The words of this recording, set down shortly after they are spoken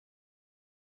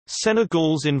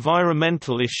Senegal's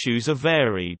environmental issues are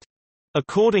varied.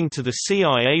 According to the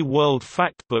CIA World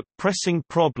Factbook, pressing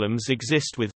problems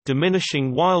exist with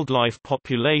diminishing wildlife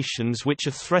populations which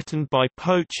are threatened by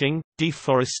poaching,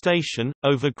 deforestation,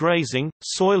 overgrazing,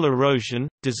 soil erosion,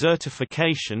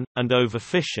 desertification, and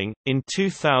overfishing. In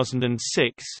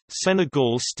 2006,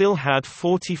 Senegal still had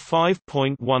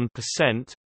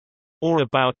 45.1%, or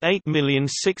about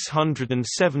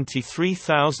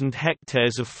 8,673,000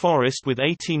 hectares of forest, with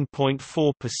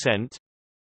 18.4%,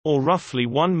 or roughly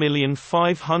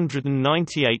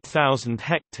 1,598,000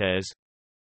 hectares,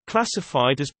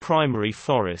 classified as primary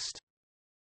forest.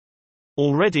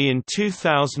 Already in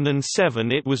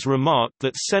 2007 it was remarked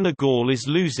that Senegal is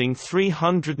losing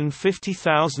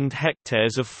 350,000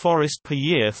 hectares of forest per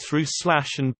year through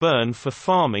slash and burn for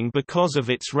farming because of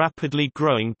its rapidly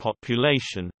growing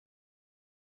population.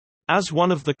 As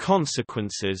one of the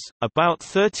consequences, about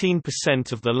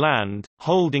 13% of the land,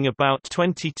 holding about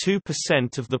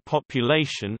 22% of the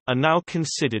population, are now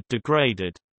considered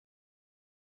degraded.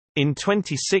 In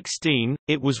 2016,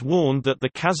 it was warned that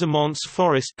the Casamance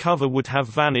forest cover would have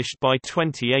vanished by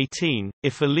 2018,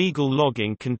 if illegal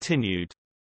logging continued.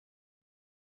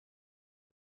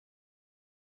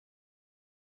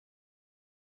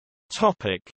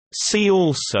 See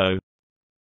also: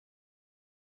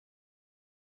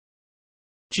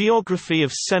 Geography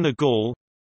of Senegal,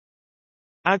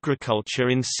 Agriculture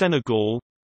in Senegal,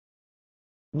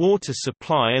 Water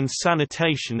supply and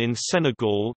sanitation in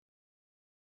Senegal,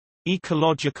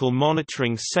 Ecological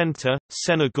Monitoring Center,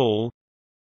 Senegal,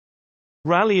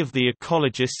 Rally of the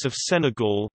Ecologists of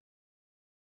Senegal,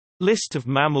 List of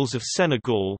mammals of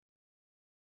Senegal,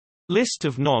 List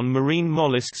of non-marine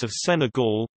mollusks of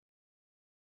Senegal,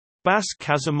 Basse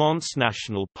Casamance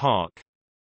National Park.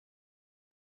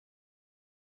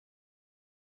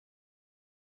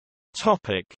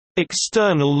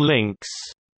 External links: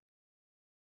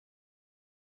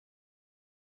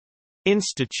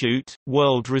 Institute,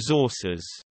 World Resources.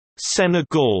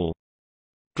 Senegal.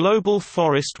 Global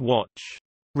Forest Watch.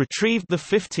 Retrieved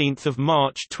 15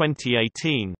 March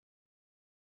 2018.